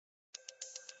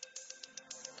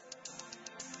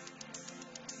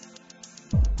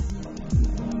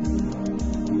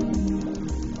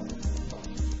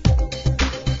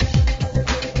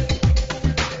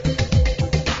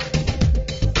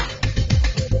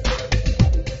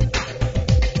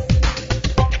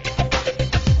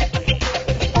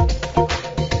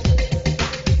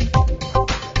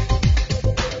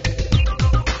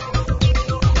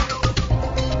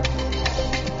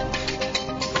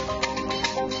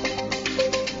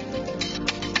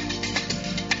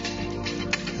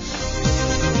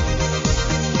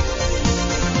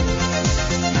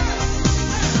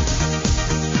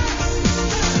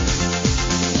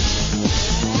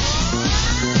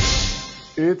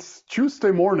It's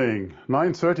Tuesday morning,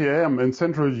 9:30 a.m. in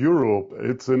Central Europe.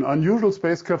 It's an unusual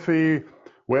Space Café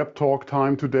web talk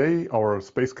time today. Our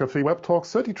Space Café web talk,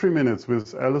 33 minutes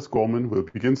with Alice Gorman, will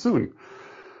begin soon.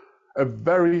 A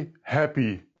very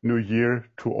happy new year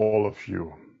to all of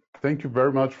you. Thank you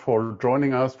very much for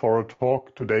joining us for a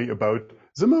talk today about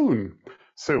the moon.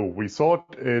 So we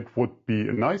thought it would be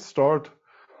a nice start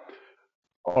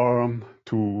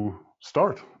to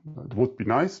start. It would be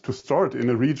nice to start in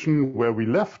a region where we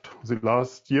left the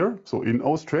last year, so in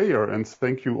Australia. And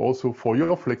thank you also for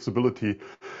your flexibility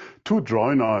to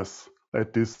join us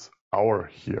at this hour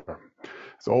here.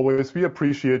 As always, we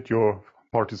appreciate your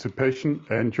participation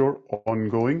and your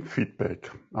ongoing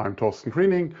feedback. I'm Torsten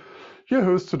Kriening, your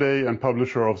host today and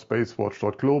publisher of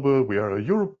SpaceWatch.Global. We are a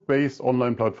Europe-based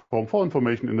online platform for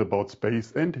information in about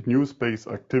space and new space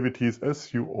activities,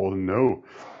 as you all know.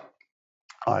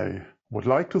 I would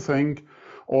like to thank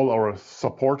all our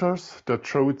supporters that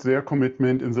showed their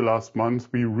commitment in the last month.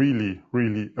 We really,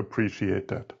 really appreciate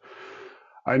that.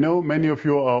 I know many of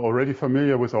you are already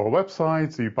familiar with our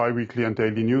website, the bi-weekly and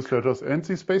daily newsletters, and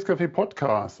the Space Café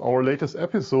podcast. Our latest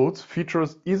episodes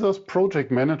features ESA's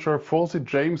project manager for the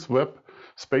James Webb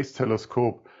Space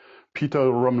Telescope,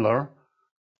 Peter Rumler,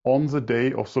 on the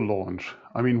day of the launch.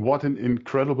 I mean, what an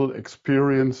incredible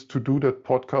experience to do that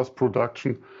podcast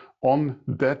production on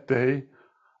that day,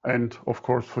 and of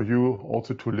course for you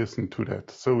also to listen to that.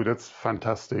 So that's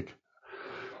fantastic.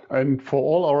 And for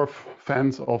all our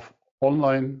fans of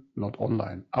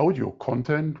audio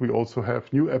content, we also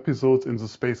have new episodes in the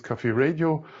Space Café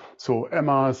radio. So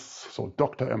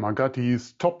Dr. Emma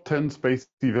Gatti's top 10 space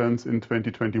events in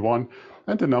 2021,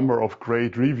 and a number of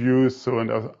great reviews. So,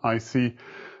 and I see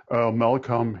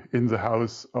Malcolm in the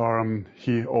house.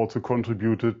 He also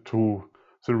contributed to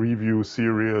the review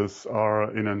series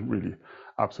in a really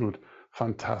absolute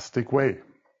fantastic way.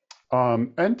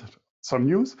 And some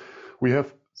news, we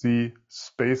have the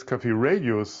Space Café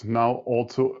radios now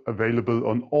also available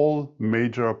on all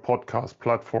major podcast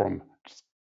platforms.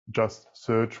 Just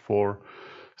search for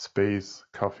Space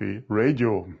Café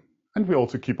Radio. And we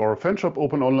also keep our fan shop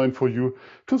open online for you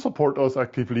to support us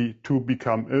actively to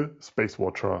become a space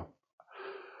watcher.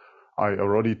 I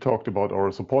already talked about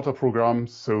our supporter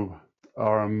programs, so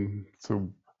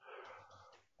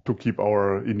to keep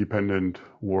our independent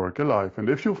work alive. And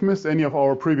if you've missed any of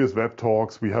our previous web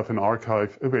talks, we have an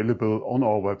archive available on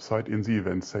our website in the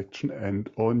events section and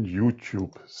on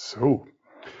YouTube. So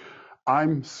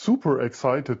I'm super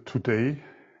excited today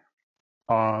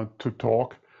to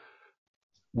talk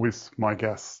with my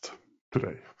guest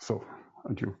today. So,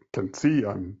 and you can see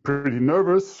I'm pretty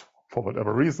nervous for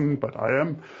whatever reason, but I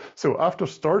am. So after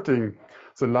starting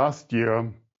the last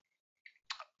year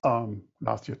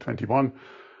 21,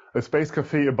 a Space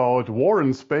Café about war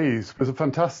in space with a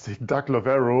fantastic Doug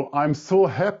Lavero, I'm so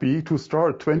happy to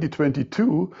start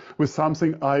 2022 with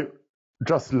something I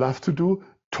just love to do,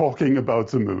 talking about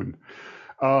the moon.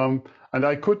 And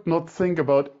I could not think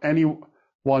about anyone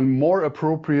more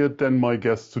appropriate than my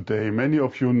guest today. Many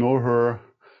of you know her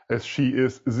as she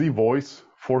is the voice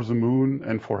for the moon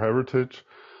and for heritage.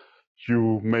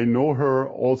 You may know her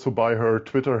also by her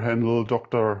Twitter handle,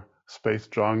 Dr. Space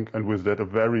Junk, and with that a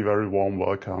very, very warm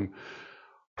welcome,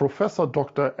 Professor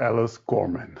Dr. Alice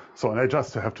Gorman. So, and I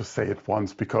just have to say it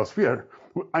once because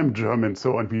I'm German,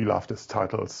 so, and we love this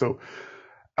title. So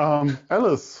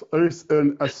Alice is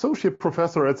an associate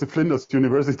professor at the Flinders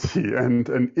University and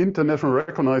an international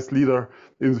recognized leader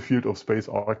in the field of space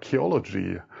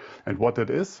archaeology. And what that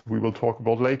is, we will talk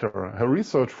about later. Her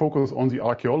research focuses on the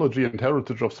archaeology and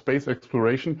heritage of space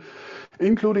exploration,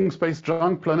 including space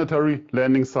junk, planetary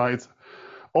landing sites,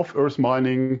 off-Earth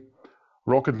mining,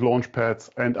 rocket launch pads,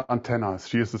 and antennas.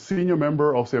 She is a senior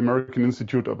member of the American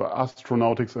Institute of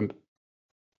Astronautics and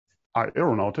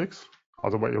Aeronautics,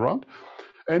 other way around,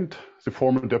 and the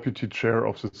former deputy chair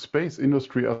of the Space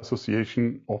Industry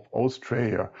Association of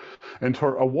Australia. And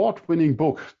her award-winning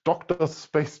book, Dr.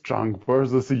 Space Junk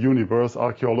versus the Universe,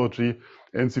 Archaeology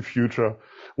and the Future,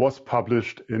 was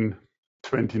published in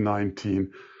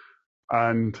 2019.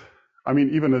 And I mean,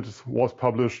 even it was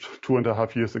published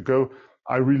 2.5 years ago,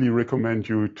 I really recommend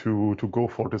you to go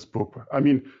for this book. I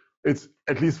mean, it's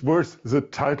at least worth the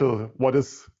title, what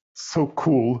is so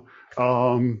cool.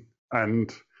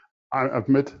 And I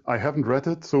admit I haven't read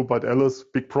it, but Alice,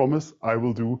 big promise, I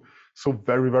will do so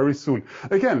very, very soon.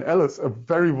 Again, Alice, a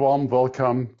very warm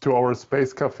welcome to our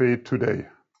Space Café today.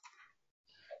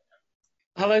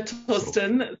 Hello, So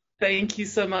Torsten. Thank you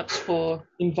so much for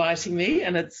inviting me,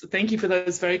 and thank you for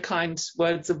those very kind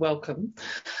words of welcome.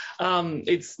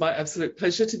 It's my absolute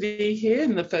pleasure to be here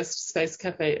in the first Space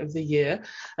Cafe of the year,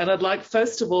 and I'd like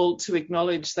first of all to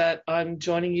acknowledge that I'm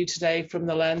joining you today from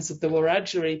the lands of the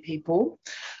Wiradjuri people.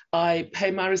 I pay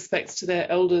my respects to their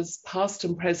elders past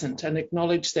and present and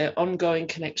acknowledge their ongoing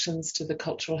connections to the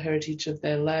cultural heritage of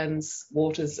their lands,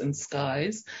 waters and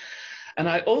skies. And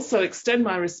I also extend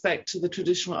my respect to the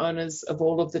traditional owners of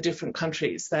all of the different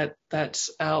countries that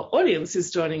our audience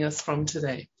is joining us from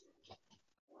today.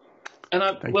 And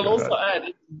I will also add,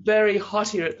 it's very hot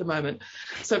here at the moment.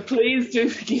 So please do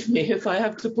forgive me if I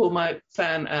have to pull my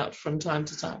fan out from time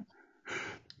to time.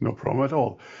 no problem at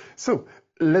all. So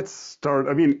let's start.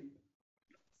 I mean,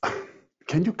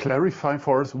 can you clarify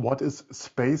for us what is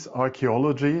space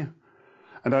archaeology?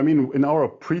 And I mean, in our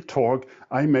pre-talk,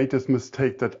 I made this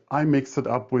mistake that I mixed it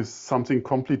up with something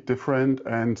completely different.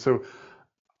 And so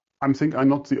I'm thinking I'm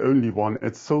not the only one.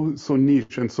 It's so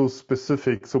niche and so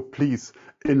specific. So please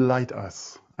enlighten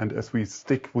us. And as we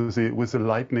stick with the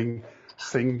lightning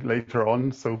thing later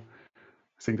on, so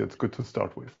I think that's good to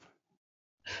start with.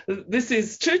 This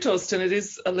is true, Torsten. It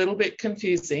is a little bit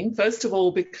confusing. First of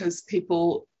all, because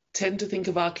people tend to think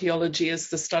of archaeology as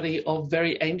the study of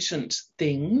very ancient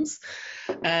things.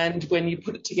 And when you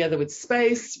put it together with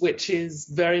space, which is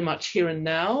very much here and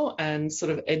now and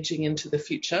sort of edging into the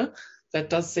future, that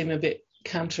does seem a bit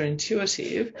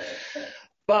counterintuitive.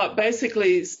 But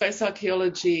basically, space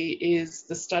archaeology is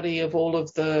the study of all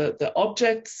of the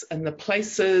objects and the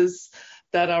places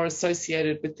that are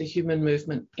associated with the human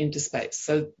movement into space.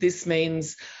 So this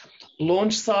means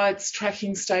launch sites,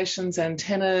 tracking stations,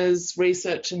 antennas,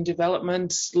 research and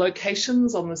development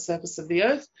locations on the surface of the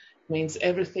Earth. It means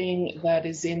everything that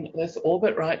is in Earth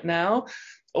orbit right now,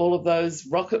 all of those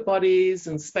rocket bodies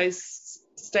and space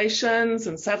stations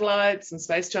and satellites and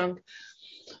space junk,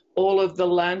 all of the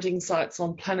landing sites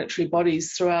on planetary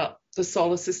bodies throughout the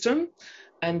solar system,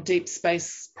 and deep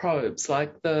space probes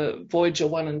like the Voyager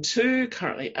 1 and 2,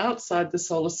 currently outside the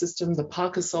solar system, the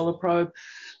Parker Solar Probe,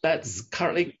 that's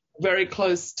currently very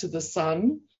close to the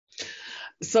sun.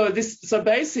 So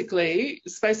basically,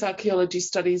 space archaeology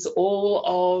studies all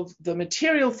of the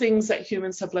material things that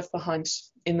humans have left behind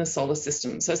in the solar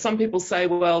system. So some people say,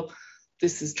 well,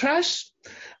 this is trash,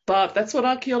 but that's what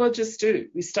archaeologists do.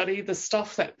 We study the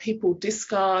stuff that people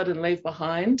discard and leave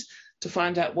behind to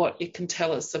find out what it can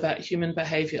tell us about human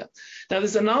behavior. Now,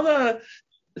 there's another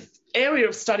area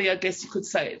of study, I guess you could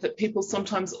say, that people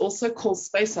sometimes also call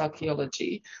space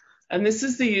archaeology, and this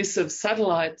is the use of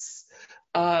satellites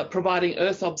providing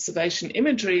Earth observation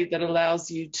imagery that allows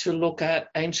you to look at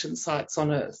ancient sites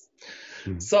on Earth.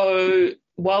 So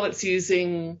while it's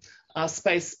using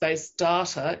space-based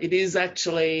data, it is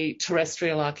actually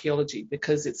terrestrial archaeology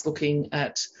because it's looking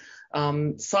at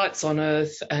sites on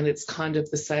Earth, and it's kind of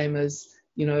the same as,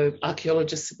 you know,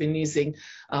 archaeologists have been using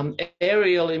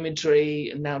aerial imagery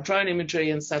and now drone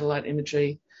imagery and satellite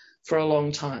imagery for a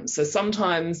long time. So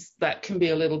sometimes that can be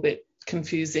a little bit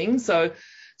confusing. So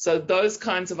those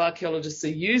kinds of archaeologists are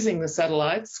using the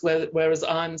satellites, whereas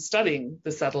I'm studying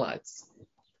the satellites.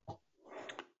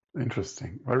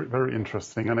 Interesting, very, very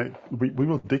interesting. And we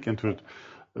will dig into it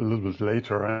a little bit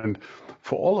later. And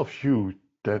for all of you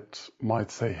that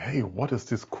might say, hey, what is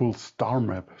this cool star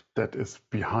map that is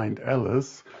behind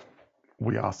Alice?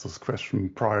 We asked this question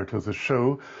prior to the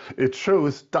show. It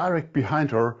shows direct behind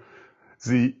her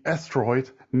the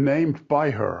asteroid named by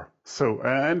her. So,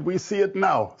 and we see it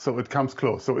now, so it comes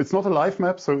close. So it's not a live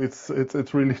map, so it's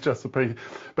really just a pretty,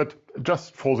 but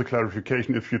just for the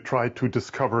clarification, if you try to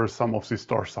discover some of the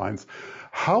star signs.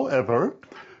 However,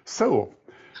 so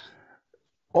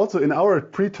also in our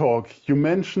pre-talk, you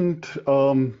mentioned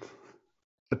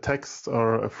a text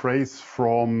or a phrase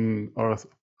from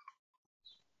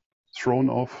Throne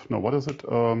of, no, what is it?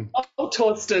 Oh,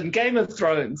 Torsten, Game of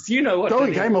Thrones. You know what it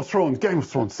is. Game of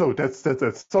Thrones. So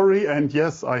that's sorry. And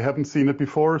yes, I haven't seen it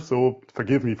before, so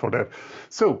forgive me for that.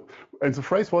 So, and the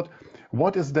phrase,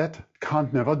 what is that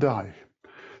can't never die?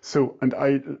 So, and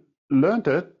I learned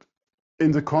that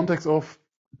in the context of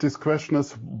this question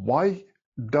is, why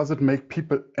does it make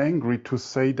people angry to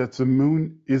say that the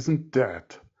moon isn't dead?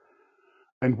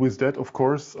 And with that, of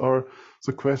course, are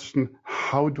the question,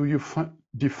 how do you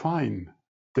define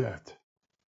that?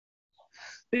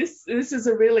 This is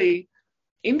a really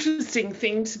interesting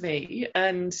thing to me,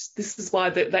 and this is why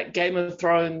that Game of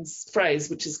Thrones phrase,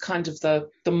 which is kind of the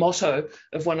motto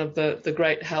of one of the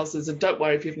great houses, and don't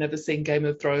worry if you've never seen Game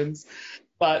of Thrones,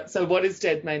 but so what is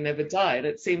dead may never die, and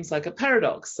it seems like a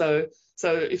paradox. So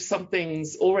if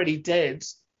something's already dead,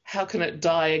 how can it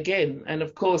die again? And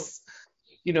of course,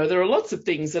 you know, there are lots of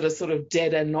things that are sort of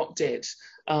dead and not dead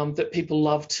that people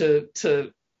love to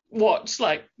watch,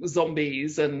 like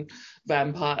zombies and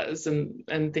vampires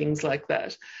and things like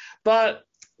that. But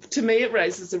to me, it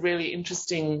raises a really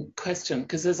interesting question,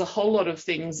 because there's a whole lot of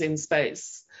things in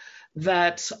space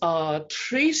that are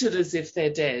treated as if they're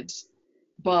dead,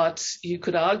 but you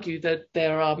could argue that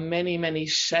there are many, many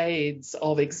shades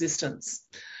of existence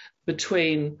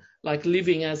between like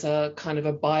living as a kind of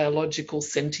a biological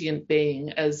sentient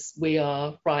being as we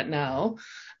are right now,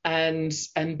 and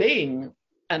being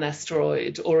an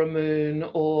asteroid or a moon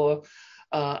or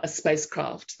a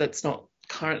spacecraft that's not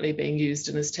currently being used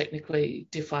and is technically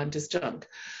defined as junk.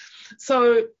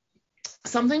 So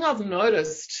something I've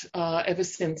noticed ever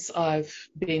since I've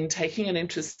been taking an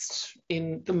interest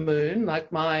in the moon,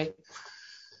 like my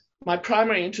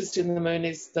primary interest in the moon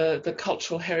is the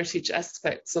cultural heritage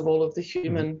aspects of all of the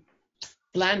human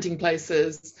landing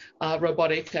places,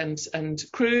 robotic and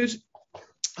crewed,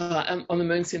 on the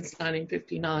moon since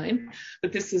 1959.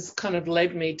 But this has kind of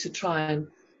led me to try and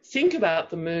think about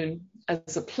the moon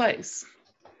as a place.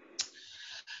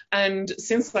 And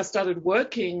since I started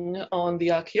working on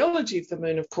the archaeology of the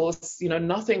moon, of course, you know,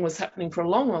 nothing was happening for a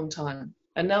long, long time.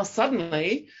 And now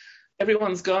suddenly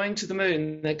everyone's going to the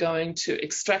moon. They're going to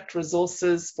extract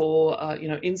resources for, you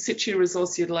know, in situ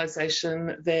resource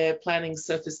utilization. They're planning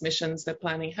surface missions. They're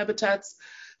planning habitats.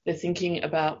 They're thinking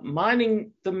about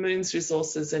mining the moon's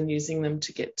resources and using them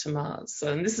to get to Mars.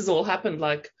 So, and this has all happened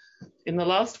like in the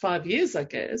last 5 years, I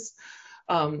guess.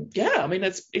 Yeah, I mean,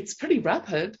 it's pretty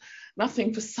rapid.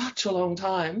 Nothing for such a long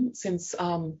time since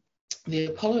the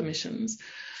Apollo missions.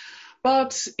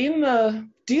 But in the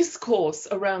discourse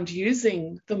around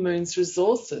using the moon's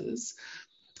resources,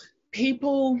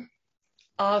 people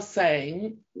are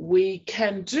saying we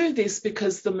can do this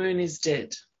because the moon is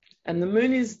dead. And the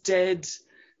moon is dead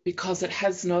because it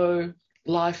has no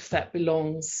life that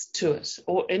belongs to it,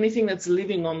 or anything that's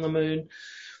living on the moon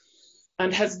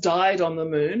and has died on the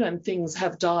moon, and things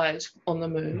have died on the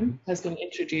moon, has been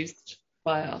introduced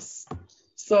by us.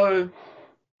 So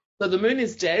the moon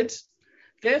is dead,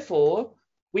 therefore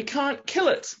we can't kill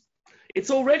it. It's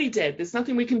already dead. There's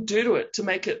nothing we can do to it to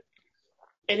make it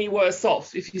any worse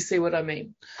off, if you see what I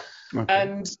mean. Okay.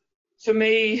 And for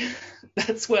me,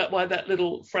 that's why that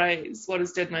little phrase, what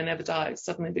is dead may never die,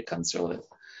 suddenly becomes relevant.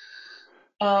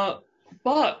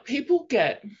 But people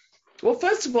get, well,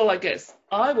 first of all, I guess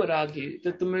I would argue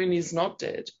that the moon is not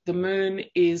dead. The moon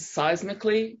is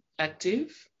seismically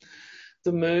active.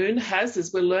 The moon has,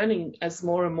 as we're learning, as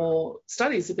more and more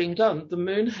studies are being done, the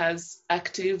moon has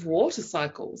active water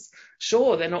cycles.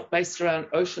 Sure, they're not based around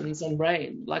oceans and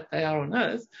rain like they are on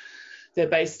Earth. They're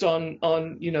based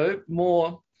on you know,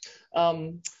 more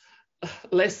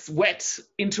less wet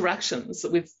interactions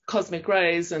with cosmic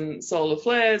rays and solar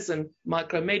flares and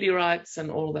micrometeorites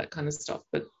and all that kind of stuff.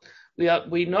 But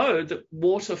we know that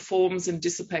water forms and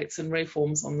dissipates and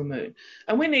reforms on the moon.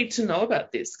 And we need to know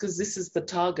about this because this is the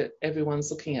target everyone's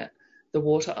looking at, the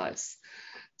water ice.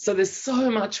 So there's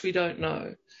so much we don't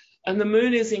know. And the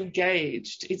moon is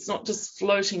engaged. It's not just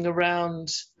floating around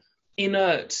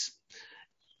inert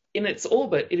in its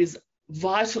orbit. It is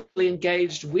vitally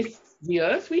engaged with the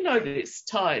Earth. We know this,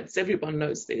 tides, everyone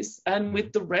knows this, and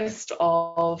with the rest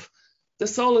of the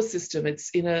solar system.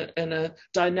 It's in a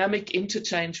dynamic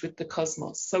interchange with the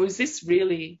cosmos. So is this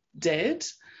really dead?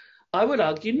 I would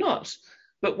argue not.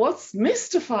 But what's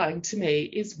mystifying to me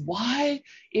is why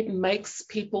it makes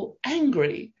people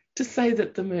angry to say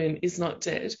that the moon is not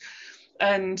dead.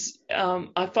 And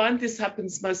I find this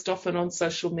happens most often on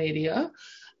social media.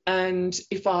 And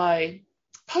if I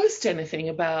post anything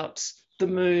about the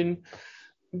moon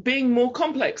being more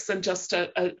complex than just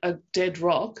a dead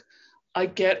rock, I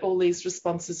get all these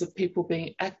responses of people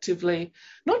being actively,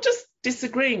 not just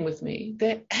disagreeing with me,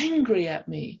 they're angry at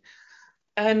me.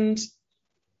 And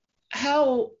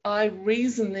how I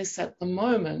reason this at the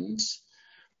moment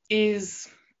is,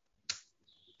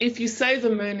 if you say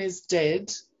the moon is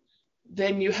dead,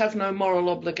 then you have no moral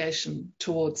obligation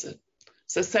towards it.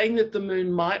 So saying that the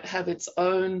moon might have its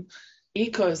own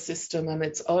ecosystem and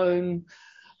its own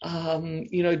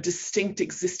you know, distinct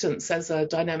existence as a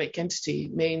dynamic entity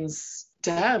means,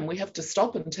 damn, we have to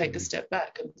stop and take a step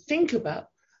back and think about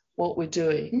what we're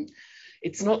doing.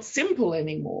 It's not simple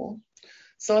anymore.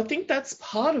 So I think that's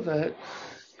part of it.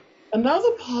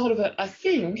 Another part of it, I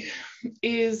think,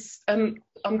 is, and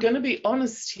I'm going to be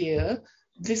honest here,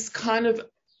 this kind of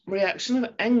reaction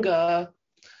of anger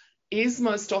is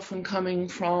most often coming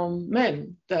from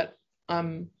men that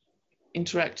I'm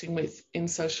interacting with in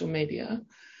social media.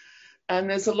 And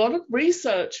there's a lot of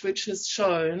research which has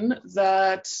shown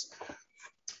that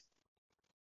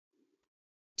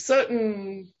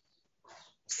certain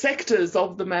sectors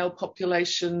of the male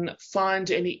population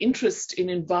find any interest in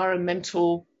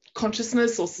environmental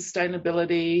consciousness or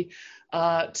sustainability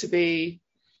to be,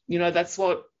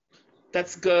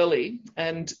 that's girly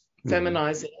and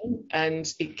feminizing,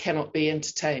 and it cannot be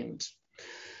entertained.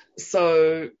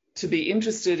 So to be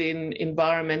interested in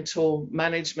environmental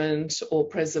management or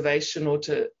preservation, or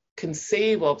to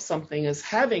conceive of something as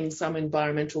having some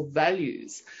environmental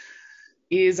values,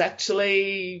 is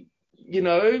actually, it's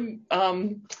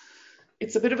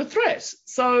a bit of a threat.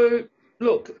 So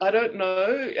look, I don't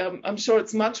know. I'm sure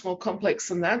it's much more complex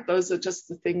than that. Those are just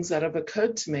the things that have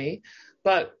occurred to me.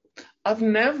 But I've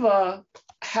never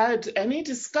had any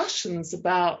discussions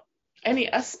about any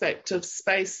aspect of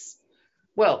space.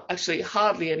 Well, actually,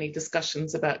 hardly any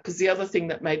discussions about, because the other thing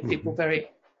that made people very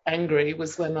angry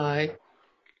was when I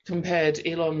compared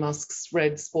Elon Musk's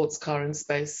red sports car in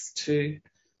space to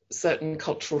certain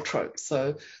cultural tropes.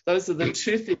 So those are the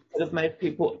two things that have made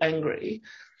people angry.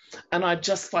 And I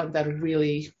just find that a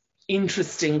really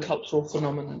interesting cultural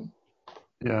phenomenon.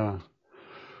 Yeah.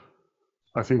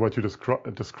 I think what you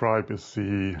describe is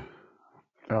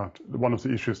one of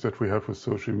the issues that we have with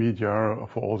social media.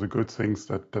 For all the good things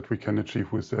that we can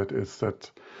achieve with that, is that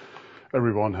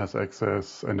everyone has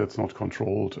access and it's not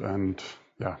controlled. And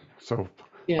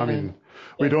I mean,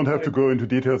 we don't have to go into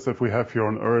details that we have here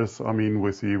on Earth. I mean,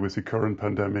 with the current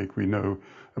pandemic,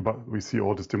 we see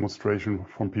all this demonstration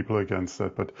from people against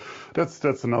that. But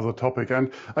that's another topic.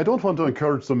 And I don't want to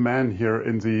encourage the men here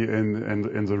in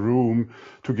the room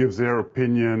to give their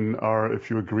opinion, or if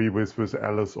you agree with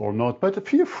Alice or not. But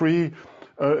feel free,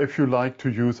 if you like, to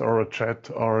use our chat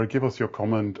or give us your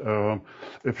comment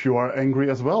if you are angry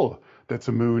as well that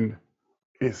the moon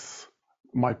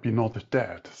might be not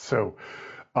dead. So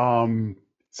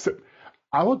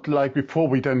I would like, before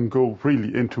we then go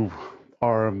really into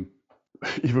our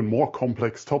even more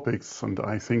complex topics, and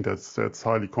I think that's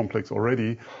highly complex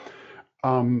already,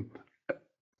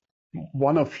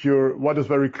 what is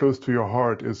very close to your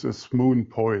heart is moon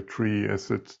poetry,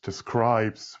 as it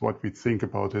describes what we think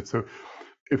about it. So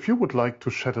if you would like to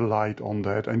shed a light on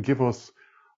that and give us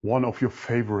one of your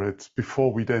favorites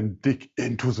before we then dig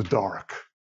into the dark.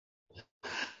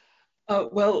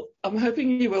 Well, I'm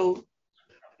hoping you will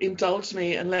indulge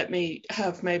me and let me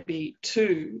have maybe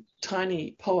two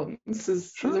tiny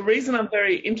poems. Sure. The reason I'm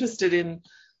very interested in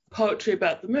poetry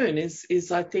about the moon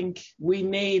is I think we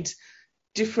need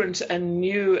different and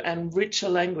new and richer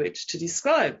language to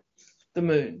describe the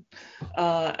moon.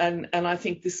 And I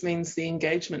think this means the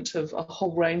engagement of a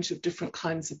whole range of different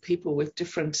kinds of people with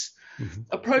different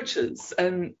approaches.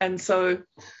 And so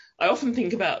I often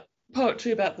think about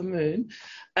poetry about the moon,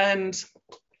 and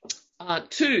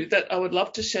two that I would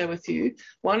love to share with you.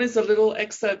 One is a little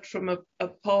excerpt from a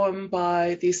poem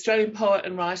by the Australian poet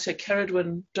and writer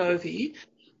Ceridwen Dovey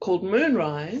called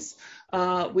Moonrise,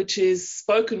 which is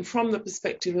spoken from the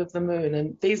perspective of the moon.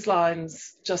 And these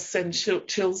lines just send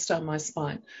chills down my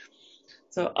spine.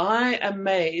 So, I am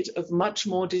made of much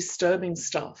more disturbing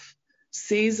stuff: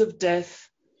 seas of death,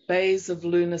 bays of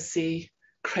lunacy,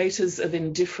 craters of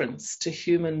indifference to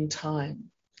human time.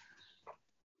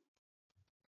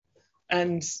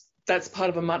 And that's part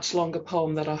of a much longer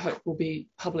poem that I hope will be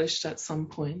published at some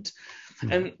point.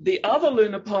 And the other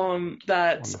lunar poem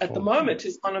that at the moment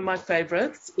is one of my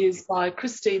favorites is by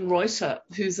Christine Reuter,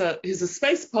 who's a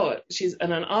space poet. She's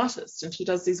an artist, and she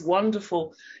does these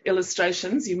wonderful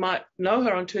illustrations. You might know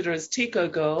her on Twitter as Tico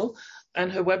Girl,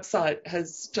 and her website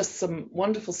has just some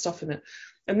wonderful stuff in it.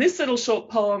 And this little short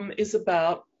poem is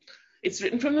it's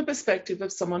written from the perspective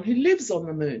of someone who lives on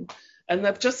the moon, and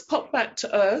they've just popped back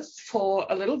to Earth for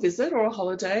a little visit or a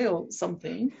holiday or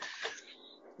something.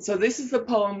 So this is the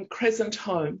poem Crescent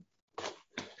Home.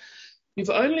 You've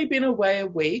only been away a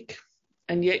week,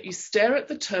 and yet you stare at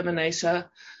the Terminator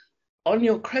on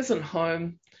your crescent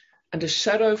home, and a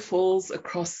shadow falls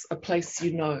across a place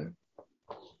you know.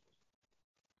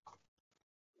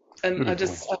 And I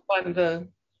find the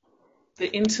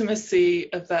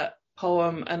intimacy of that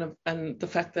poem and the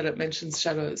fact that it mentions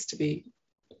shadows to be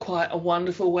quite a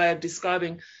wonderful way of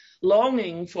describing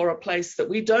longing for a place that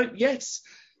we don't yet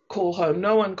call home.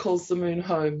 No one calls the moon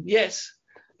home yet,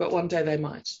 but one day they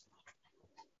might.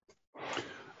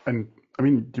 And I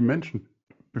mean, you mentioned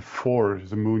before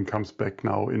the moon comes back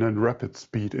now in a rapid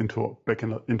speed into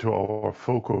our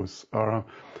focus.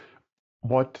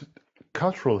 What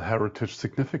cultural heritage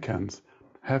significance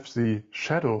have the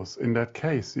shadows in that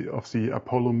case of the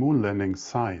Apollo moon landing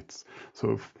sites?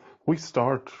 So if we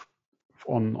start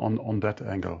on that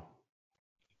angle.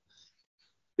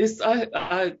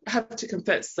 I have to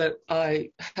confess that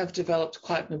I have developed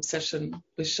quite an obsession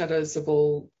with shadows of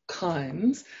all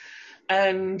kinds.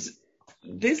 And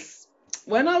this,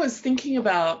 when I was thinking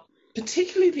about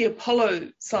particularly the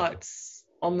Apollo sites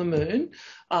on the moon,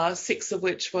 6 of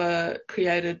which were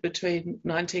created between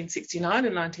 1969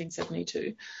 and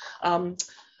 1972,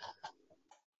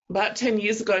 about 10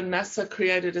 years ago, NASA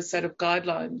created a set of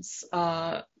guidelines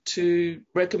to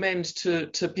recommend to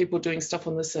people doing stuff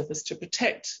on the surface to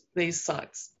protect these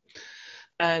sites.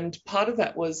 And part of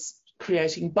that was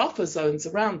creating buffer zones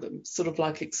around them, sort of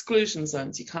like exclusion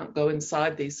zones. You can't go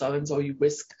inside these zones or you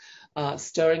risk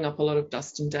stirring up a lot of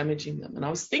dust and damaging them. And I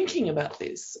was thinking about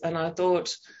this and I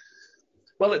thought,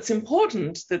 well, it's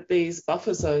important that these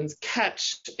buffer zones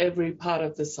catch every part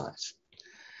of the site.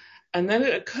 And then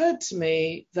it occurred to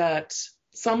me that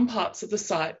some parts of the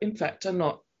site, in fact, are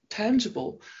not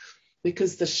tangible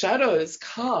because the shadows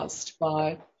cast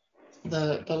by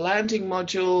the landing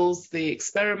modules, the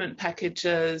experiment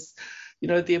packages,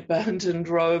 the abandoned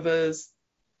rovers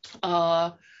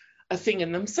are a thing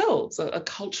in themselves, a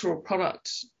cultural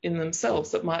product in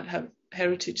themselves that might have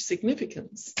heritage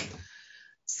significance.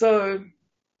 So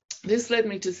this led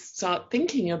me to start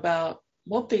thinking about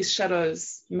what these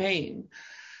shadows mean.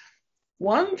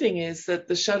 One thing is that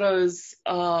the shadows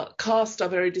cast are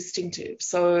very distinctive.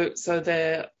 So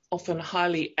they're often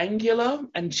highly angular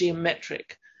and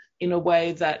geometric in a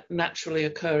way that naturally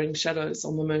occurring shadows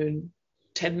on the moon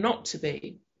tend not to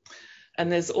be.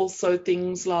 And there's also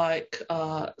things like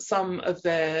some of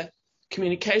their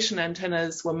communication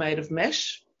antennas were made of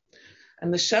mesh,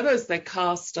 and the shadows they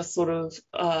cast are sort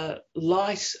of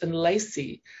light and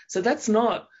lacy. So there's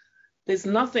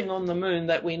nothing on the moon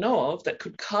that we know of that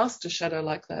could cast a shadow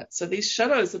like that. So these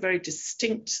shadows are very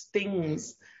distinct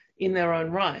things in their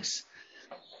own right.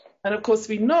 And of course,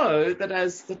 we know that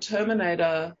as the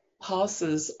Terminator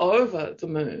passes over the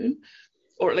moon,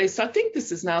 or at least I think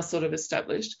this is now sort of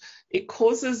established, it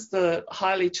causes the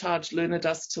highly charged lunar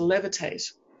dust to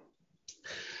levitate.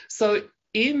 So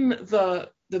in the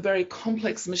very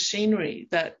complex machinery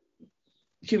that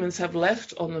humans have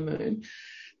left on the moon,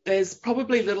 there's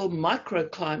probably little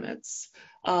microclimates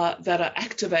that are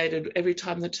activated every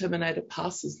time the Terminator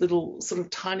passes, little sort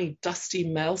of tiny dusty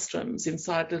maelstroms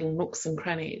inside little nooks and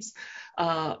crannies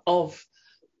of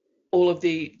all of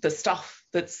the stuff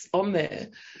that's on there.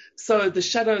 So the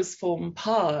shadows form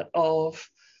part of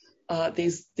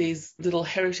these little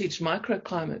heritage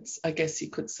microclimates, I guess you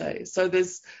could say. So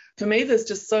for me, there's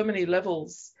just so many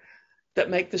levels that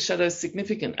make the shadows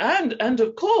significant. And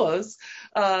of course,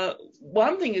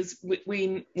 one thing is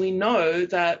we know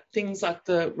that things like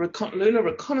the Lunar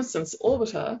Reconnaissance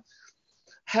Orbiter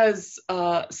has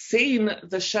seen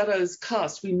the shadows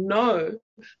cast. We know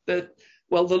that,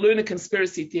 well, the lunar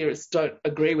conspiracy theorists don't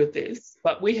agree with this,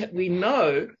 but we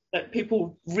know that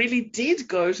people really did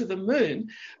go to the moon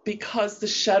because the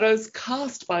shadows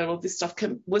cast by all of this stuff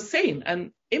were seen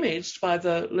and imaged by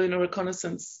the Lunar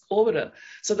Reconnaissance Orbiter.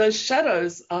 So those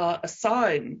shadows are a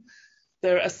sign.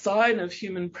 They're a sign of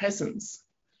human presence.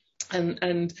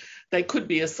 And they could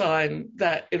be a sign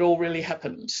that it all really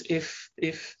happened if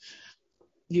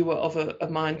you were of a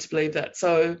mind to believe that.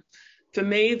 So for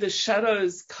me, the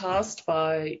shadows cast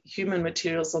by human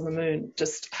materials on the moon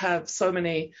just have so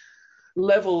many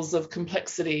levels of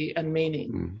complexity and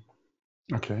meaning.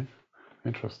 Okay,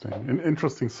 interesting.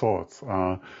 Interesting thoughts.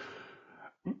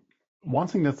 One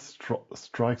thing that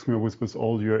strikes me with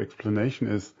all your explanation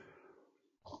is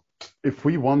if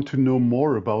we want to know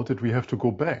more about it, we have to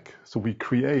go back. So we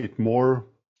create more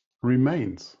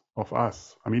remains of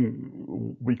us. I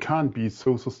mean, we can't be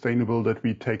so sustainable that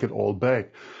we take it all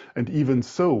back. And even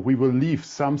so, we will leave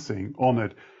something on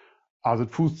it. Are it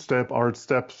footsteps, are it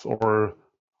steps, or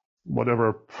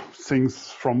whatever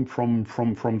things from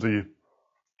the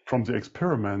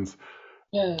experiments?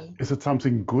 Yeah. Is it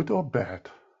something good or bad?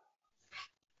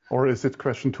 Or is it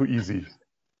question too easy?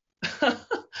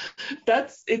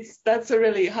 That's a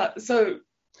really hard. So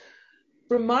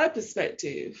from my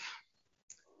perspective,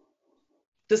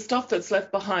 the stuff that's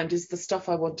left behind is the stuff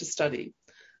I want to study.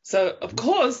 So of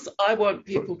course I want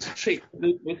people to treat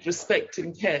them with respect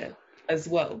and care as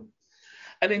well.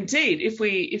 And indeed, if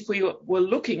we were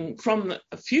looking from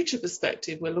a future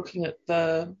perspective, we're looking at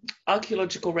the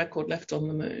archaeological record left on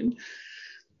the moon,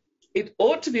 it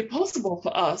ought to be possible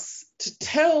for us to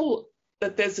tell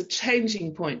that there's a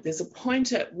changing point. There's a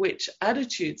point at which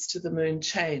attitudes to the moon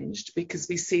changed because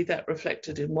we see that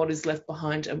reflected in what is left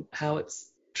behind and how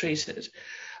it's treated,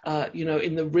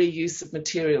 in the reuse of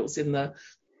materials, in the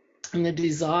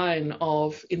design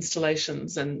of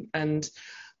installations and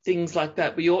things like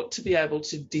that. We ought to be able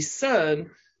to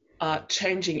discern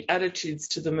changing attitudes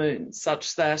to the moon,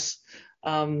 such that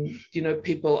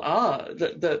people are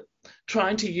that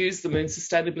trying to use the moon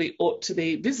sustainably ought to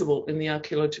be visible in the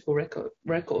archaeological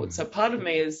record. So part of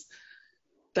me is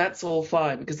that's all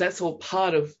fine, because that's all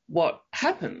part of what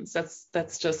happens.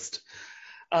 That's just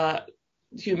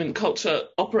human culture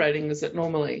operating as it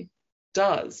normally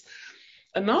does.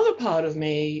 Another part of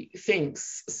me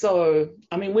thinks,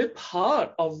 we're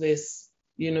part of this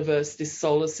universe, this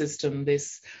solar system,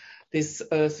 this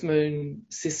Earth-Moon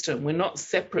system. We're not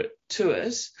separate to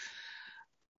it.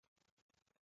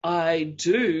 I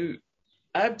do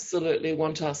absolutely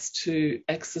want us to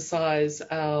exercise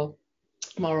our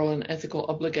moral and ethical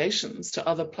obligations to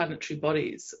other planetary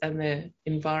bodies and their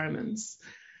environments.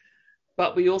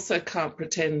 But we also can't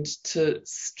pretend to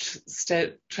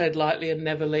tread lightly and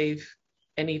never leave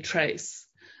any trace.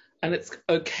 And it's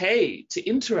okay to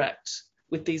interact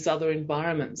with these other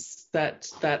environments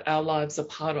that our lives are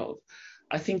part of.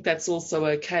 I think that's also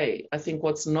okay. I think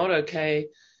what's not okay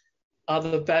are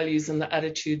the values and the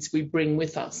attitudes we bring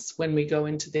with us when we go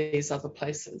into these other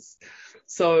places.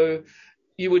 So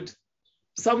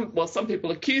some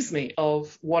people accuse me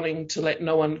of wanting to let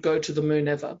no one go to the moon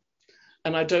ever.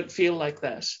 And I don't feel like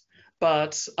that.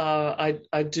 But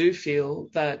I do feel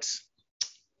that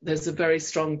there's a very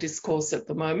strong discourse at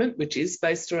the moment, which is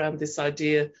based around this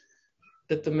idea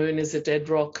that the moon is a dead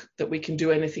rock that we can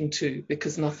do anything to,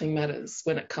 because nothing matters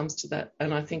when it comes to that.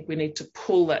 And I think we need to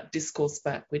pull that discourse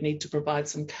back. We need to provide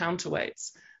some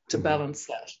counterweights to balance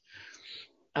that.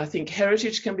 I think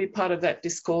heritage can be part of that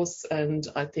discourse. And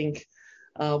I think,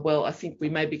 we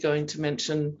may be going to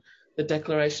mention the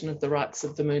Declaration of the Rights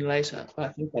of the Moon later. But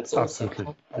I think that's also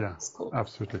absolutely,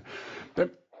 absolutely.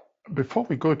 Before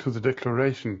we go to the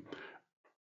declaration,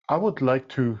 I would like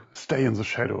to stay in the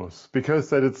shadows, because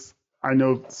that is, I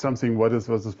know, something what is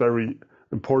very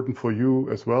important for you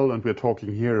as well. And we're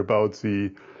talking here about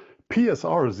the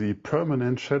PSR, the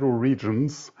Permanent Shadow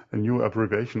Regions, a new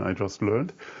abbreviation I just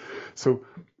learned. So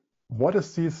what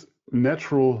is this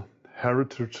natural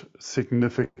heritage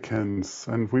significance?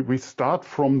 And we start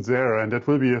from there, and that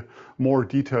will be a more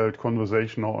detailed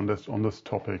conversation on this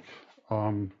topic.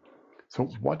 So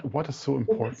what is so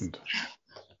important?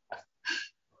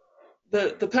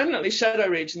 The permanently shadow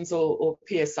regions, or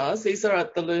PSRs, these are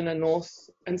at the lunar north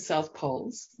and south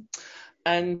poles.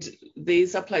 And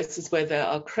these are places where there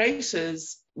are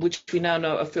craters, which we now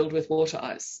know are filled with water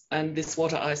ice. And this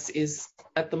water ice is,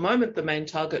 at the moment, the main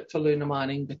target for lunar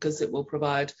mining, because it will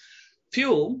provide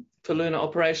fuel for lunar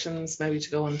operations, maybe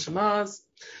to go on to Mars.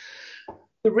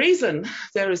 The reason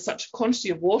there is such a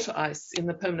quantity of water ice in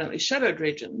the permanently shadowed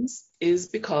regions is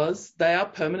because they are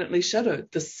permanently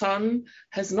shadowed. The sun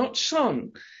has not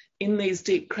shone in these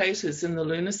deep craters in the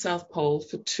lunar South Pole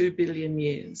for 2 billion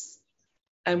years.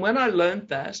 And when I learned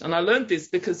that, and I learned this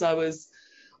because I was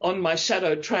on my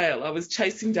shadow trail, I was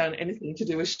chasing down anything to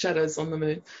do with shadows on the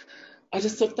moon, I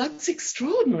just thought, that's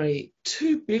extraordinary,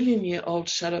 2 billion year old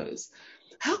shadows.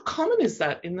 How common is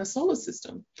that in the solar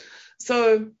system?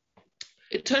 So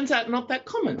it turns out not that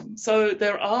common. So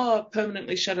there are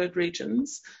permanently shadowed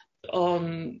regions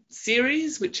on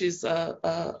Ceres, which is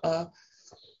a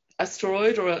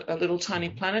asteroid or a little tiny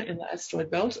planet in the asteroid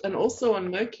belt, and also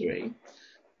on Mercury.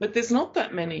 But there's not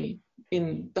that many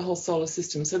in the whole solar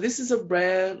system. So this is a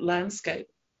rare landscape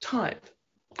type.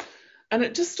 And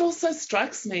it just also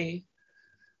strikes me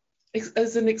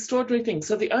as an extraordinary thing.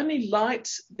 So the only light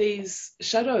these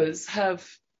shadows have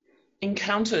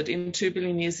encountered in 2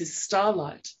 billion years is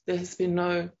starlight. There has been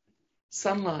no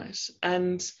sunlight.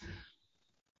 And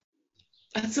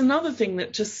that's another thing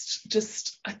that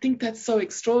just I think that's so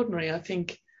extraordinary. I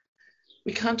think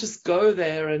we can't just go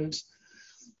there and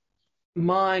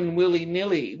mine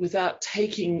willy-nilly without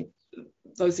taking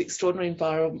those extraordinary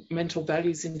environmental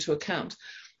values into account.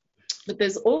 But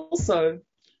there's also,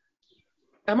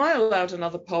 am I allowed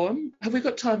another poem? Have we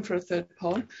got time for a third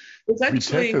poem? We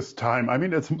take this time. I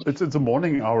mean, it's the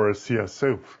morning hours here,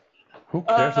 so who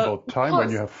cares about time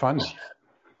when you have fun?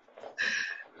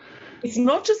 It's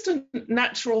not just a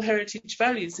natural heritage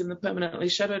values in the permanently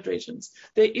shadowed regions.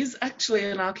 There is actually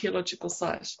an archaeological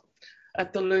site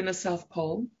at the lunar South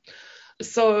Pole.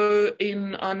 So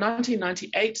in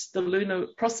 1998, the Lunar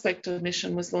Prospector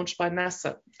mission was launched by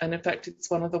NASA. And in fact, it's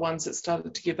one of the ones that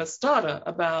started to give us data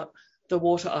about the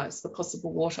water ice, the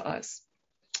possible water ice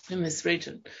in this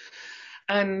region.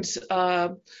 And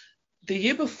the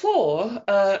year before,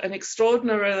 an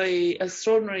extraordinary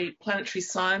planetary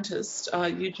scientist,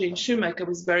 Eugene Shoemaker,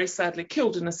 was very sadly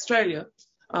killed in Australia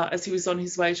as he was on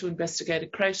his way to investigate a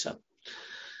crater.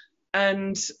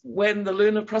 And when the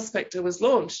Lunar Prospector was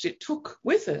launched, it took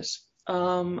with it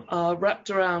are wrapped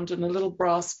around, and a little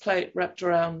brass plate wrapped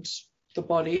around the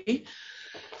body.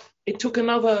 It took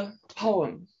another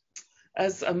poem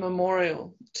as a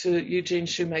memorial to Eugene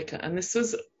Shoemaker, and this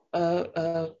was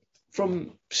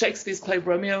from Shakespeare's play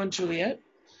Romeo and Juliet.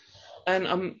 And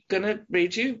I'm going to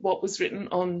read you what was written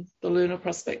on the lunar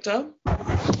prospector.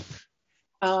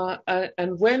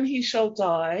 And when he shall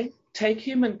die, take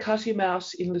him and cut him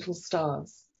out in little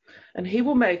stars, and he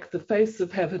will make the face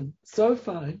of heaven so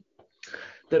fine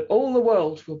that all the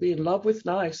world will be in love with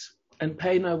night and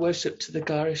pay no worship to the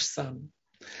garish sun.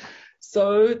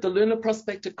 So the lunar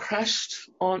prospector crashed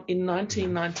in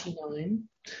 1999,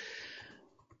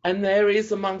 and there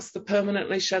is amongst the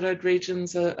permanently shadowed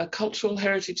regions a cultural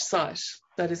heritage site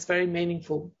that is very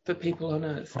meaningful for people on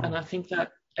Earth. And I think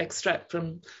that extract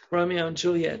from Romeo and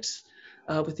Juliet,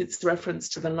 with its reference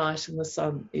to the night and the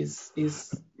sun, is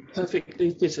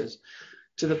perfectly fitted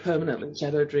to the permanently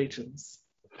shadowed regions.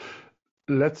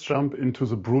 Let's jump into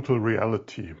the brutal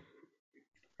reality.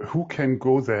 Who can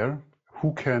go there?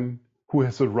 Who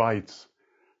has the rights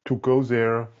to go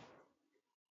there,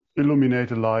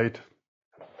 illuminate a light,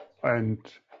 and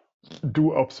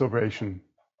do observation,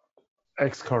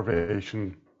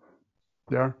 excavation?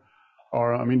 Yeah.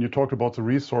 Or, I mean, you talked about the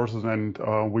resources, and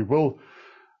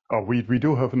we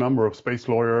do have a number of space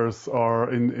lawyers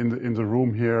in the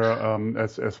room here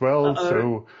as well.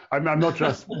 So I'm not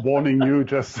just warning you,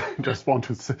 just want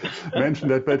to mention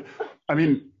that. But I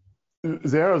mean,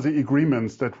 there are the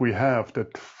agreements that we have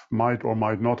that might or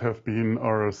might not have been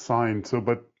signed. So,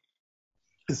 but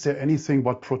is there anything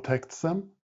what protects them,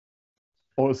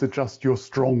 or is it just your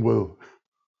strong will?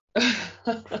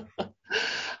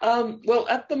 Well,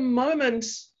 at the moment,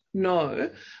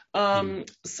 no.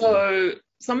 So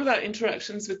some of our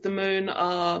interactions with the moon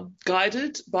are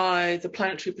guided by the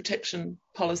planetary protection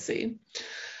policy.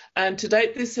 And to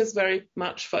date, this has very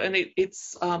much,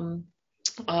 it's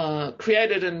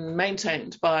created and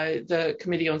maintained by the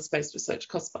Committee on Space Research,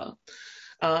 COSPAR.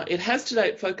 It has to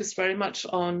date focused very much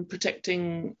on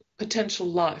protecting potential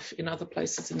life in other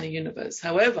places in the universe.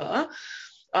 However,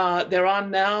 there are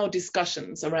now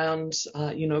discussions around,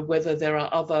 whether there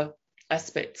are other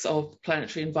aspects of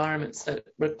planetary environments that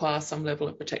require some level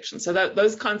of protection. So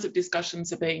those kinds of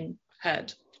discussions are being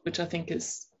had, which I think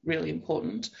is really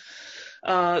important.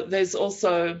 There's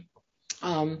also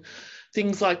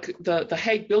things like the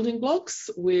Hague Building Blocks,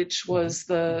 which was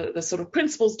the sort of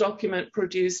principles document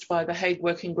produced by the Hague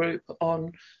Working Group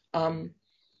on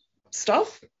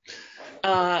stuff.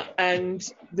 And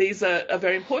these are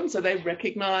very important. So they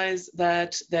recognise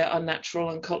that there are natural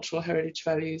and cultural heritage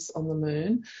values on the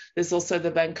moon. There's also the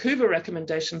Vancouver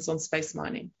recommendations on space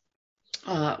mining,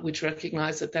 which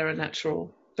recognise that there are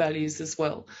natural values as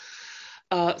well.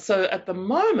 So at the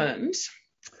moment,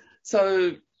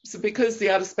 so because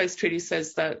the Outer Space Treaty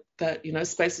says that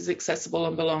space is accessible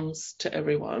and belongs to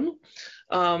everyone,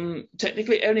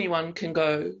 technically anyone can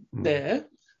go there,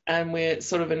 and we're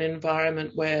sort of an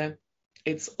environment where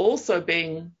it's also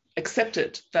being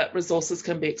accepted that resources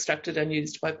can be extracted and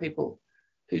used by people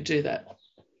who do that.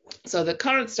 So the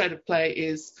current state of play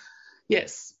is,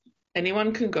 yes,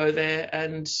 anyone can go there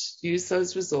and use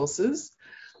those resources.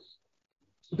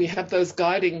 We have those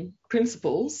guiding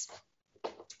principles,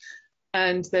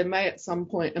 and there may at some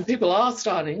point, and people are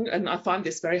starting, and I find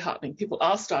this very heartening, people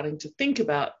are starting to think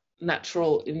about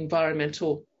natural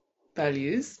environmental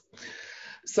values.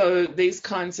 So these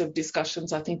kinds of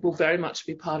discussions, I think, will very much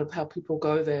be part of how people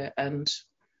go there and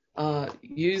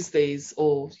use these,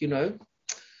 or,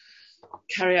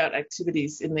 carry out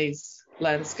activities in these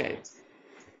landscapes.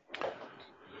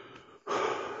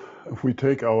 If we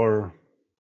take our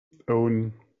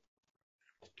own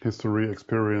history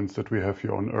experience that we have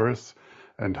here on Earth,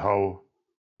 and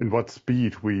in what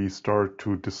speed we start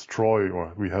to destroy,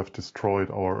 or we have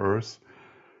destroyed our Earth,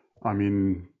 I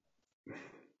mean,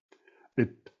 it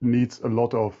needs a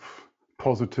lot of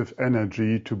positive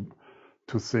energy to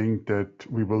think that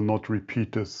we will not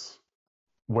repeat this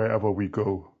wherever we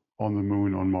go, on the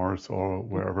moon, on Mars, or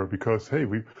wherever, because, hey,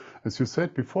 as you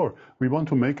said before, we want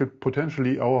to make it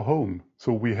potentially our home.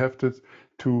 So we have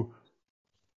to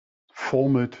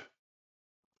form it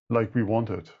like we want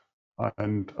it.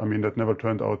 And I mean, that never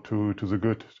turned out to the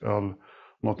good,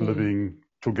 not living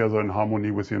together in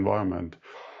harmony with the environment.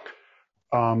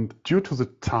 Due to the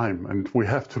time, and we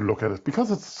have to look at it because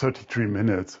it's 33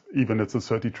 minutes, even it's a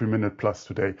 33-minute plus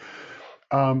today.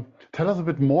 Tell us a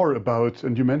bit more about,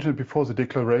 and you mentioned before, the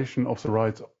Declaration of the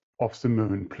Rights of the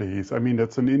Moon, please. I mean,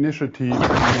 that's an initiative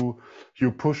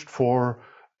you pushed for.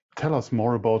 Tell us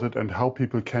more about it and how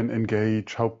people can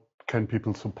engage, how can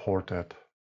people support that?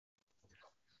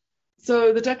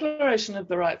 So the Declaration of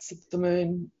the Rights of the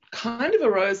Moon kind of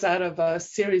arose out of a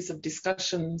series of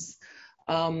discussions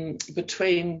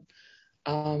between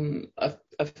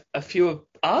a few of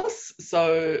us.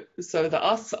 So the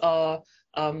us are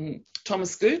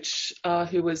Thomas Gooch,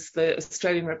 who was the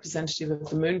Australian representative of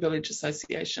the Moon Village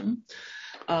Association,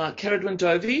 Keredwin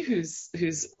Dovey,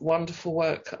 whose wonderful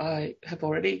work I have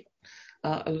already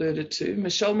alluded to,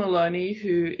 Michelle Maloney,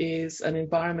 who is an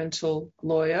environmental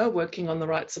lawyer working on the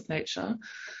rights of nature,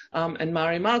 and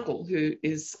Mari Margle, who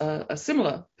is a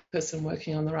similar person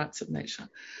working on the rights of nature.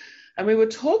 And we were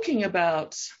talking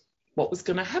about what was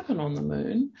going to happen on the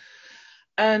moon,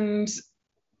 and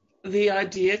the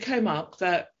idea came up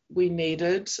that we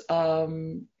needed a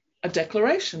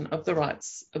declaration of the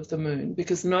rights of the moon,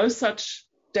 because no such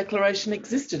declaration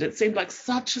existed. It seemed like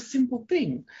such a simple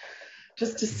thing,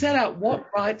 just to set out what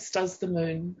rights does the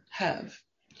moon have.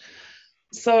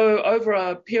 So over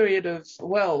a period of,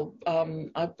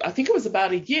 I think it was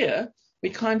about a year, we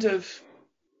kind of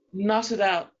nutted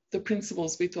out the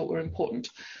principles we thought were important.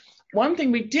 One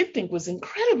thing we did think was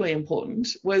incredibly important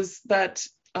was that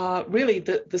really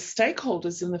the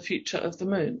stakeholders in the future of the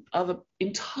moon are the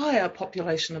entire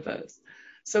population of Earth.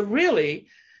 So really,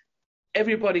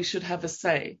 everybody should have a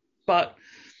say. But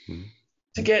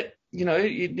to get, you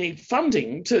need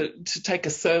funding to take a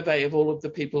survey of all of the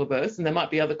people of Earth, and there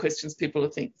might be other questions people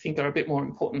think are a bit more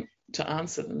important to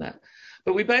answer than that.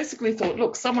 But we basically thought,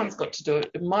 look, someone's got to do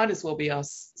it. It might as well be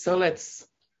us. So let's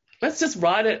just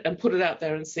write it and put it out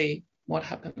there and see what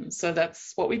happens. So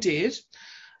that's what we did.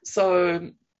 So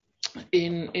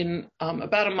in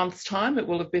about a month's time, it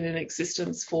will have been in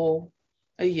existence for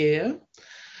a year.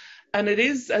 And it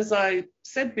is, as I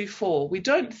said before, we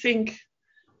don't think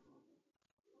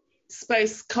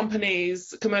space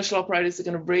companies, commercial operators are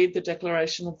going to read the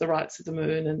Declaration of the Rights of the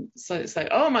Moon and say,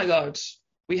 oh my God,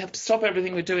 we have to stop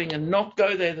everything we're doing and not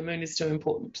go there. The moon is too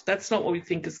important. That's not what we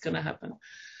think is going to happen.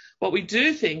 What we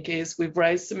do think is we've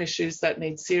raised some issues that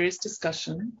need serious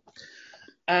discussion,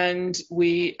 and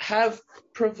we have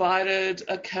provided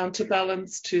a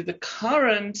counterbalance to the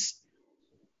current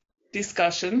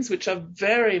discussions, which are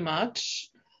very much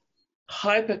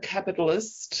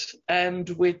hyper-capitalist and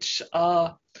which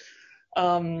are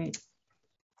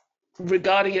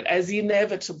regarding it as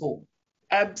inevitable,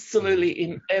 absolutely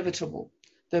inevitable,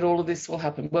 that all of this will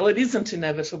happen. Well, it isn't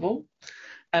inevitable,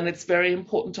 and it's very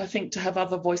important, I think, to have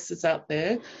other voices out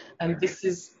there, and this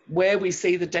is where we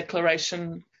see the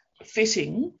declaration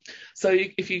fitting. So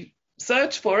if you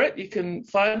search for it, you can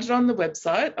find it on the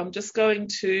website. I'm just going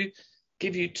to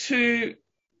give you two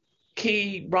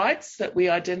key rights that we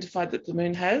identified that the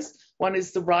moon has. One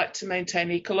is the right to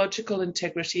maintain ecological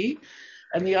integrity,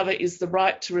 and the other is the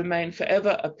right to remain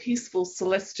forever a peaceful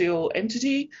celestial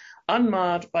entity,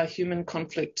 unmarred by human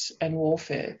conflict and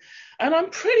warfare. And I'm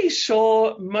pretty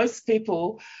sure most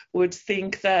people would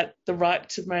think that the right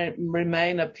to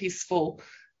remain a peaceful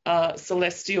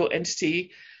celestial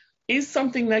entity is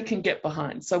something they can get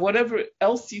behind. So whatever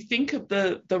else you think of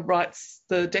the rights,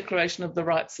 the Declaration of the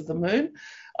Rights of the Moon,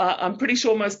 I'm pretty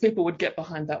sure most people would get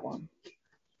behind that one.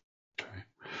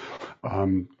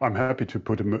 I'm happy to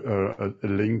put a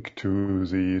link to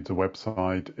the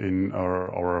website in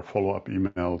our follow-up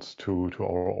emails to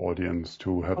our audience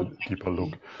to have a deeper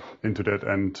look into that.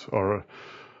 And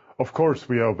of course,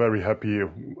 we are very happy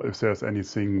if there's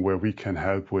anything where we can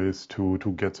help with to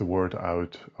get the word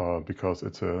out, because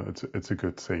it's a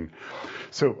good thing.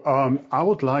 So I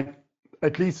would like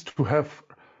at least to have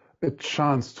a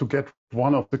chance to get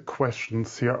one of the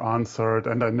questions here answered.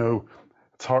 And I know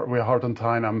we're hard on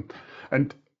time.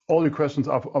 And all the questions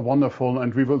are wonderful,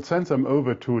 and we will send them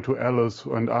over to Alice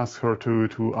and ask her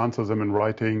to answer them in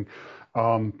writing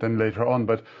then later on.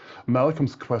 But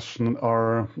Malcolm's question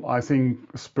are, I think,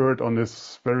 spurred on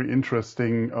this very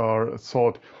interesting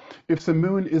thought. If the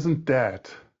moon isn't dead,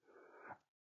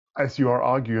 as you are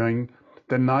arguing,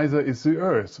 then neither is the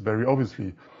Earth, very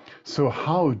obviously. So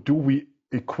how do we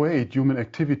equate human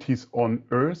activities on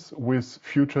Earth with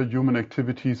future human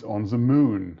activities on the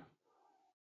moon?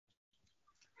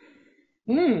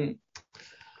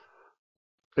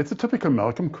 It's a typical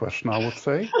Malcolm question, I would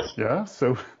say. Yeah,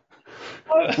 so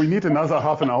we need another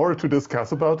half an hour to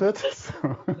discuss about it.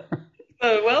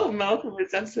 Well, Malcolm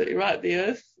is absolutely right. The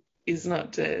Earth is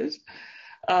not dead.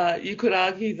 You could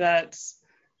argue that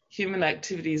human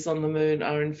activities on the moon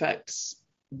are in fact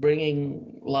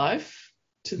bringing life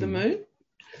to the moon.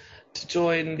 To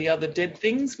join the other dead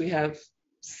things, we have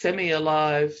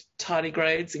semi-alive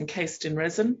tardigrades encased in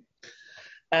resin.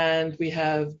 And we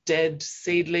have dead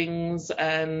seedlings,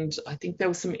 and I think there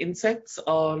were some insects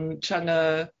on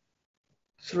Chang'e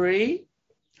 3.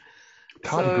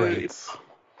 Tardigrades.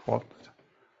 What?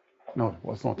 No, it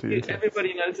was not the insects.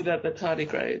 Everybody knows about the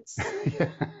tardigrades. Yeah,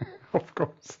 of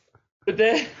course. But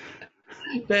they're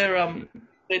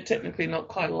technically not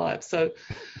quite alive. So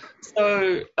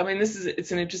I mean,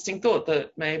 it's an interesting thought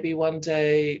that maybe one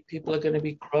day people are going to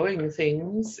be growing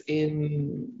things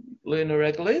in lunar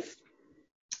regolith,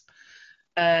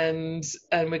 and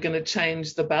we're going to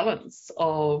change the balance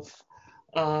of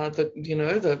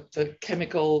the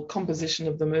chemical composition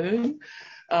of the moon.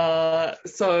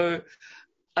 So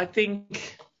I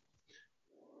think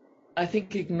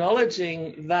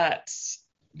acknowledging that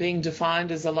being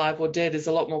defined as alive or dead is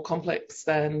a lot more complex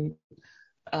than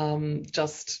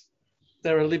just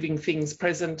there are living things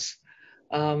present,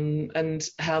 and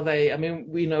how they. I mean,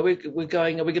 we know we're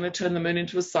going. Are we going to turn the moon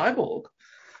into a cyborg?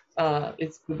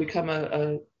 It's will become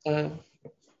a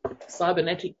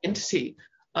cybernetic entity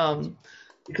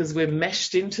because we're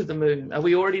meshed into the moon. Are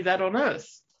we already that on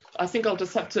Earth? I think I'll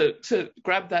just have to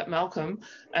grab that Malcolm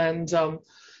and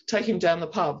take him down the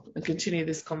pub and continue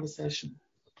this conversation.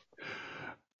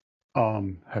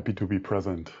 Happy to be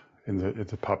present in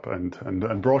the pub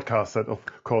and broadcast that, of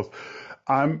course.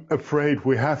 I'm afraid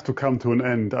we have to come to an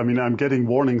end. I mean, I'm getting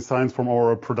warning signs from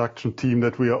our production team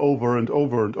that we are over and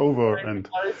over and over.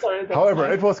 Sorry,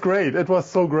 however, it was great. It was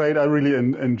so great. I really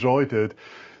enjoyed it.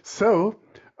 So,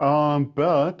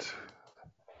 but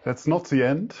that's not the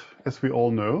end, as we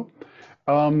all know.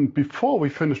 Before we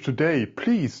finish today,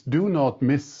 please do not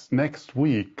miss next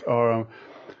week.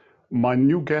 My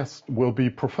new guest will be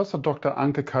Professor Dr.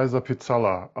 Anke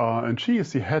Kaiser-Pizzalla, and she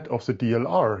is the head of the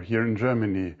DLR here in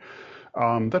Germany.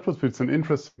 That was an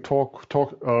interesting talk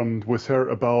with her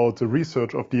about the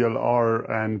research of DLR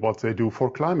and what they do for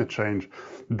climate change.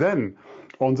 Then,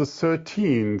 on the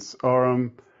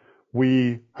 13th,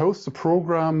 we host a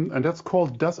program, and that's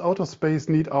called Does Outer Space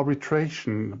Need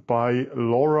Arbitration by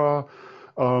Laura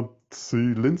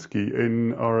Zielinski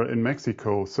in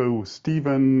Mexico. So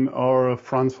Stephen,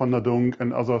 Franz van der Dunk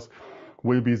and others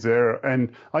will be there.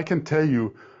 And I can tell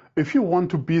you, if you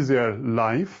want to be there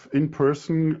live, in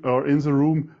person or in the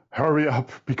room, hurry up,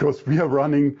 because we are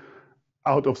running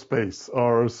out of space.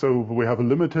 So we have a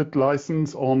limited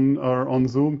license on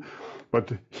Zoom.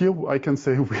 But here I can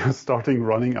say we are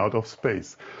running out of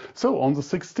space. So on the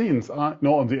 16th,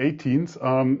 on the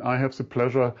 18th, I have the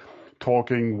pleasure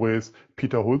talking with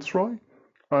Peter Holzroy.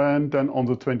 And then on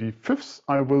the 25th,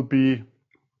 I will be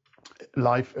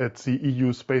live at the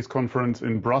EU Space Conference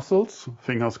in Brussels,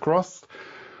 fingers crossed,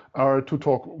 to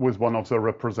talk with one of the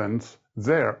representatives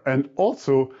there. And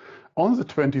also on the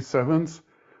 27th,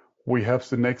 we have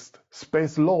the next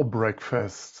Space Law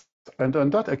Breakfast. And on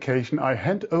that occasion, I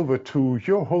hand over to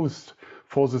your host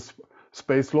for this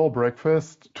Space Law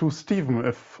Breakfast, to Stephen,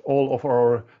 if all of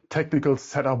our technical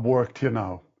setup worked here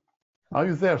now. Are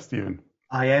you there, Stephen?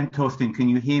 I am, Torsten. Can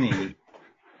you hear me?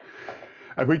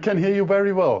 We can hear you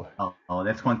very well. Oh,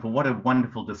 that's wonderful. What a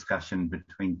wonderful discussion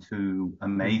between two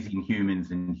amazing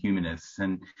humans and humanists.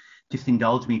 And just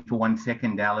indulge me for 1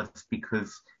 second, Alice,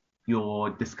 because your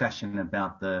discussion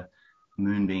about the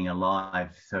moon being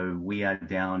alive. So we are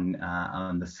down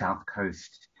on the south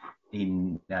coast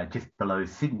in just below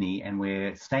Sydney, and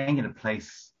we're staying at a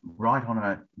place right on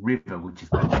a river, which has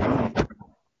got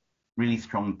really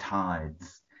strong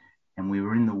tides. And we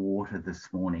were in the water this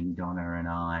morning, Donna and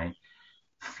I,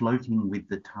 floating with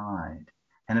the tide.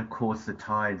 And of course, the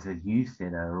tides, as you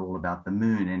said, are all about the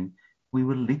moon. And we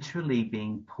were literally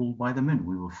being pulled by the moon.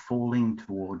 We were falling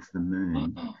towards the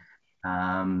moon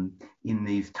in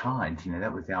these tides. You know,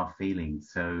 that was our feeling.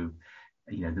 So,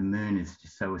 you know, the moon is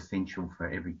just so essential for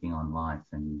everything on life.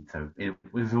 And so it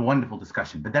was a wonderful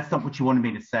discussion. But that's not what you wanted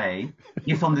me to say.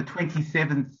 Yes, on the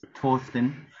 27th,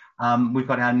 Torsten, we've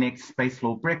got our next Space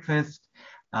Law Breakfast.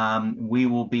 We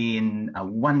will be in a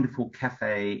wonderful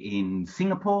cafe in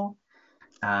Singapore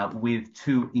with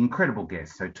two incredible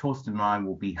guests. So Torsten and I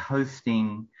will be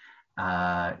hosting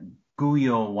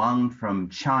Guyo Wang from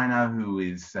China, who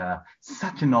is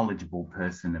such a knowledgeable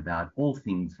person about all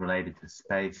things related to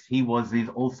space. He is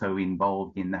also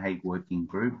involved in the Hague Working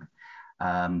Group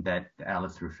that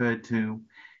Alice referred to.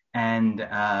 And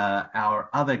our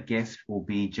other guest will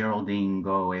be Geraldine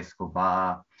Go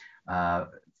Escobar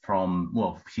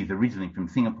she's originally from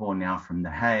Singapore, now from The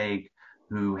Hague,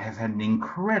 who has had an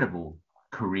incredible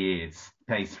career,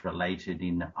 space-related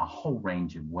in a whole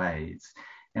range of ways.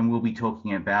 And we'll be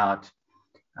talking about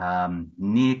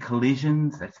near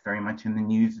collisions. That's very much in the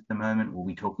news at the moment. We'll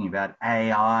be talking about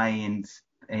AI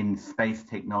in space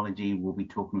technology. We'll be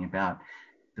talking about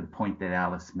the point that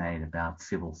Alice made about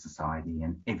civil society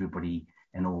and everybody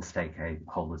and all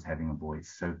stakeholders having a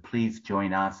voice. So please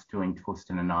join us, join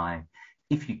Torsten and I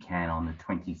if you can, on the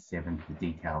 27th. The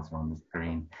details are on the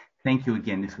screen. Thank you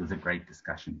again. This was a great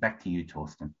discussion. Back to you,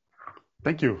 Torsten.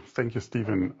 Thank you,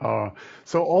 Stephen.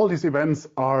 So all these events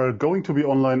are going to be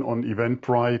online on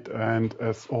Eventbrite, and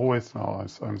as always,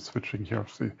 I'm switching here.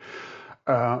 See,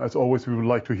 as always, we would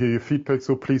like to hear your feedback.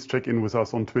 So please check in with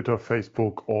us on Twitter,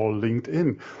 Facebook, or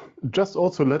LinkedIn. Just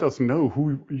also let us know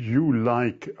who you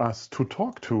like us to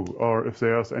talk to, or if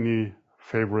there's any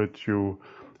favorite you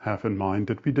have in mind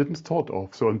that we didn't thought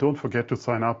of. So, and don't forget to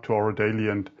sign up to our daily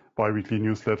and bi-weekly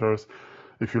newsletters.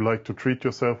 If you like to treat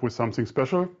yourself with something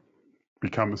special,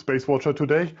 become a Space Watcher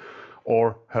today,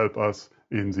 or help us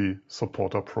in the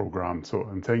supporter program. So,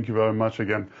 and thank you very much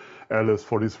again, Alice,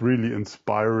 for this really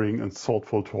inspiring and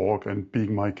thoughtful talk and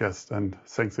being my guest. And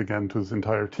thanks again to this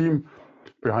entire team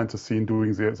behind the scene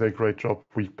doing their great job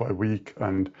week by week.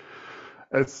 And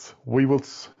as we will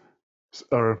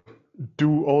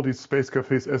do all these space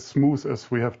cafes as smooth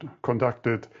as we have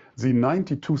conducted the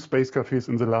 92 space cafes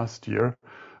in the last year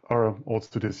are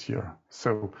also this year.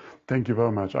 So thank you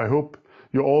very much. I hope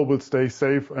you all will stay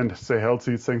safe and stay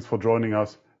healthy. Thanks for joining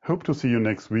us. Hope to see you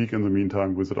next week. In the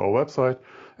meantime, visit our website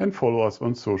and follow us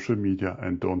on social media.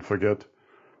 And don't forget,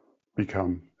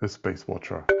 become a Space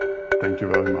Watcher. Thank you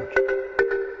very much.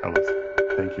 Alice,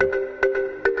 thank you.